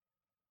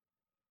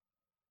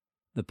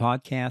The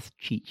Podcast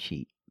Cheat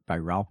Sheet by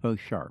Ralpho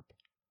Sharp.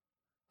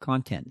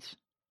 Contents: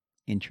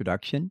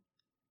 Introduction,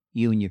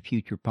 you and your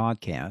future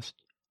podcast,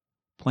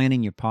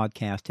 planning your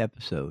podcast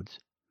episodes,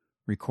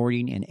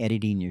 recording and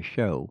editing your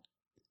show,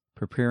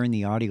 preparing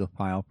the audio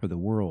file for the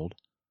world,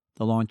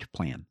 the launch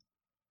plan.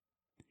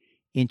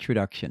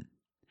 Introduction.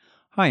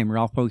 Hi, I'm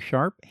Ralpho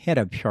Sharp, head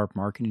of Sharp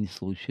Marketing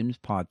Solutions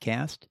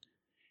podcast,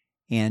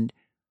 and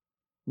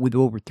with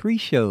over 3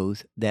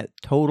 shows that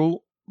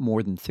total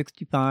more than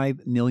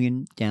 65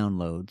 million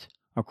downloads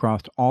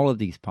across all of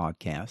these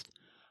podcasts,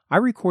 I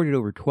recorded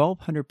over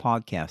 1,200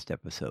 podcast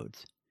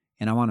episodes,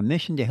 and I'm on a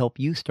mission to help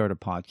you start a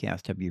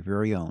podcast of your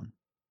very own.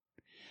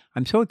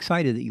 I'm so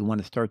excited that you want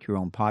to start your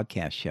own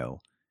podcast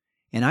show,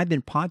 and I've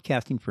been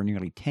podcasting for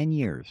nearly 10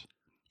 years,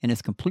 and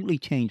it's completely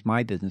changed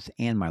my business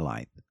and my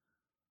life.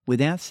 With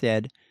that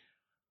said,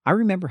 I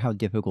remember how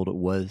difficult it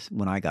was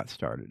when I got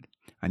started.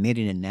 I made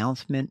an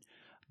announcement,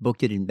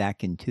 booked it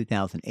back in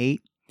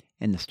 2008,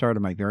 and the start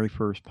of my very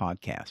first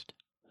podcast.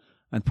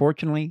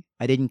 Unfortunately,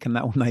 I didn't come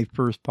out with my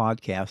first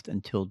podcast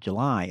until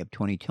July of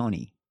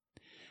 2020.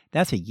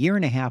 That's a year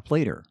and a half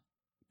later.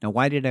 Now,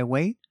 why did I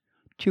wait?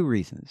 2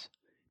 reasons.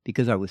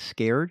 Because I was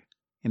scared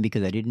and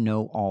because I didn't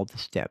know all the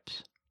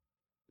steps.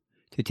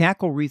 To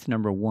tackle reason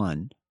number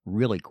 1,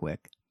 really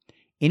quick,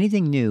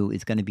 anything new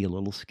is going to be a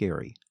little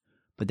scary,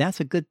 but that's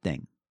a good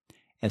thing.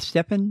 As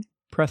Stephen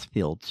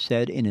Pressfield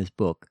said in his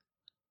book,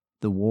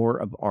 The War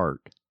of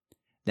Art,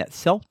 that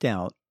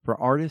self-doubt for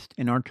artists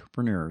and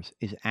entrepreneurs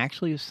is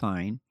actually a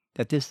sign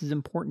that this is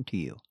important to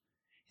you,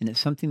 and it's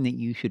something that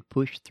you should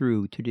push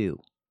through to do.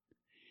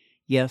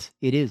 Yes,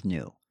 it is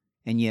new,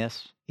 and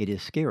yes, it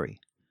is scary.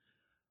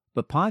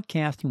 But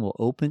podcasting will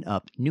open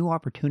up new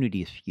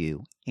opportunities for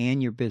you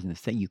and your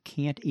business that you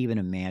can't even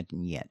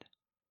imagine yet.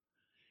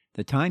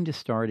 The time to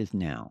start is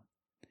now,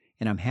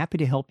 and I'm happy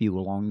to help you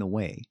along the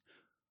way,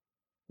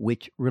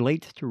 which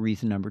relates to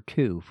reason number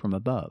 2 from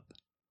above,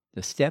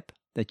 the step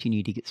that you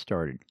need to get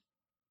started.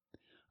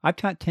 I've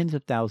taught tens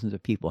of thousands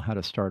of people how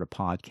to start a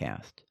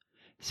podcast.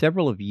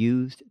 Several have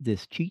used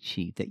this cheat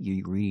sheet that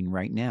you're reading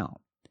right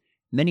now.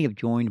 Many have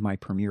joined my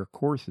premier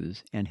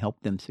courses and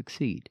helped them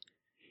succeed.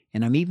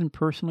 And I'm even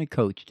personally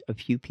coached a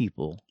few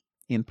people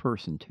in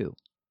person too.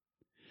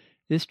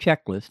 This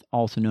checklist,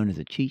 also known as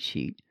a cheat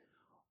sheet,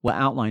 will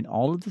outline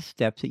all of the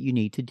steps that you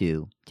need to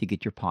do to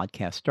get your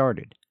podcast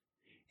started,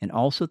 and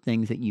also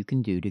things that you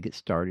can do to get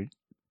started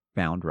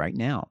found right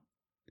now.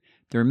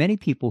 There are many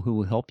people who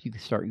will help you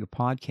start your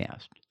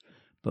podcast,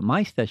 but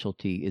my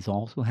specialty is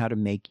also how to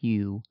make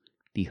you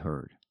be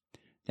heard.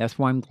 That's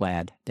why I'm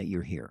glad that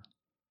you're here.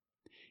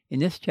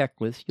 In this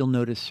checklist, you'll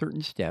notice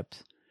certain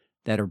steps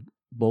that are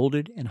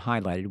bolded and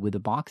highlighted with a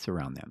box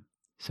around them,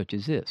 such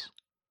as this.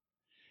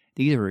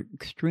 These are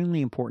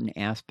extremely important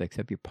aspects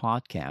of your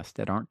podcast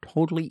that aren't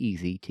totally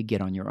easy to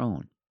get on your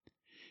own.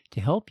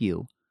 To help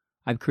you,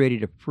 I've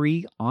created a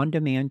free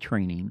on-demand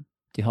training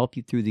to help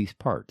you through these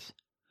parts.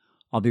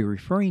 I'll be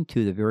referring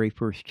to the very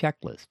first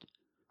checklist,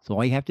 so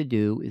all you have to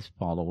do is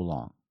follow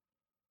along.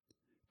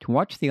 To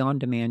watch the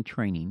on-demand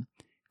training,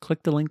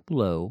 click the link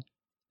below,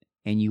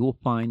 and you will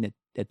find that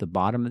at the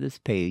bottom of this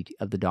page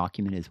of the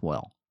document as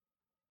well.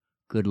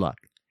 Good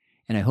luck,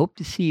 and I hope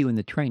to see you in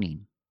the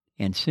training,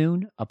 and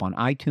soon up on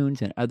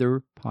iTunes and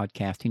other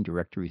podcasting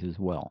directories as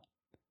well.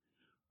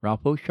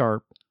 Ralpho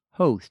Sharp,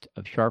 host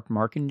of Sharp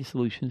Marketing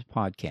Solutions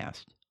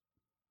Podcast.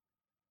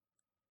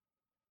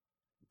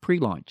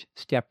 Pre-launch,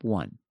 Step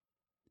 1.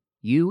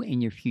 You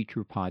and your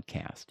future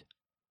podcast.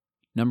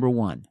 Number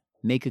 1,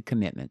 make a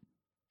commitment.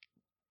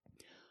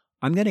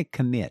 I'm going to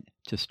commit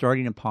to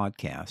starting a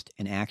podcast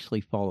and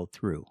actually follow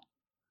through.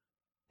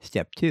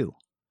 Step 2,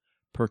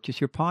 purchase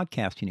your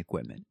podcasting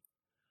equipment.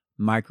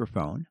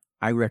 Microphone,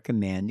 I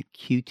recommend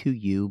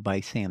Q2U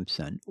by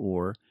Samson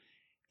or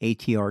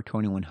ATR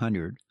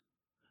 2100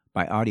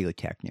 by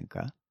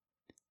Audio-Technica.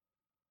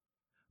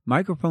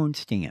 Microphone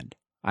stand,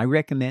 I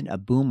recommend a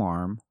boom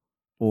arm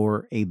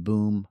or a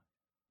boom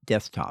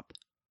desktop.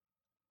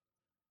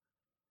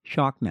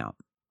 Shock mount,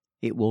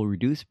 it will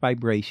reduce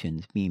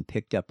vibrations being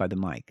picked up by the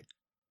mic.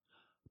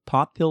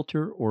 Pop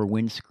filter or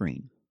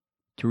windscreen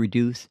to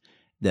reduce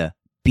the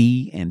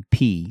B and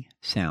P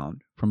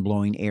sound from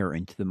blowing air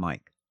into the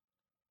mic.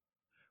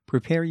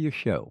 Prepare your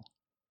show.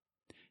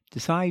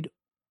 Decide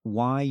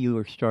why you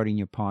are starting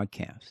your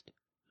podcast.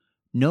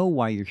 Know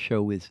why your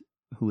show is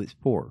who it's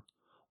for.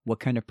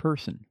 What kind of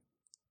person?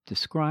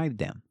 Describe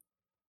them.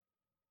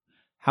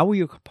 How will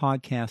your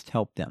podcast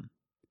help them?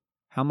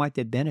 How might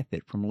they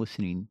benefit from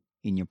listening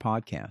in your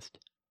podcast?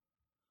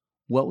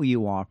 What will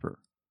you offer?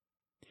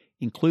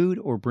 Include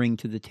or bring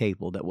to the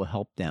table that will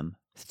help them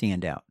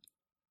stand out.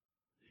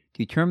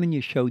 Determine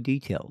your show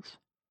details.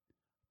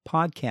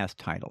 Podcast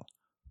title,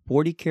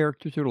 40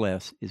 characters or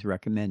less is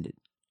recommended.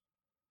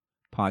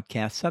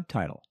 Podcast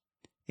subtitle,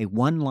 a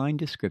 1-line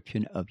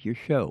description of your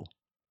show.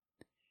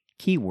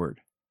 Keyword,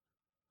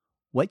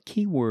 what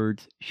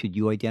keywords should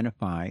you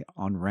identify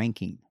on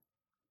ranking?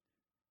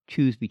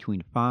 Choose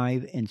between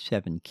 5 and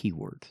 7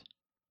 keywords.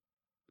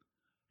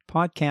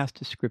 Podcast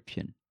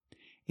description,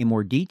 a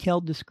more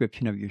detailed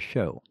description of your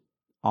show.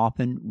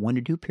 often 1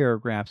 to 2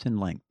 paragraphs in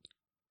length.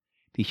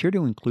 Be sure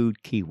to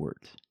include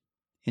keywords,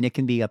 and it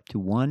can be up to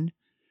 1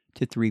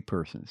 to 3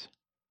 persons.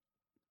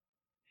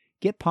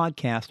 Get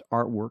podcast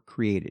artwork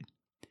created.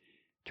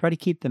 Try to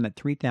keep them at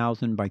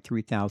 3000 by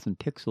 3000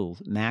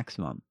 pixels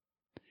maximum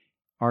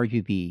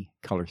RGB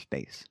color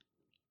space.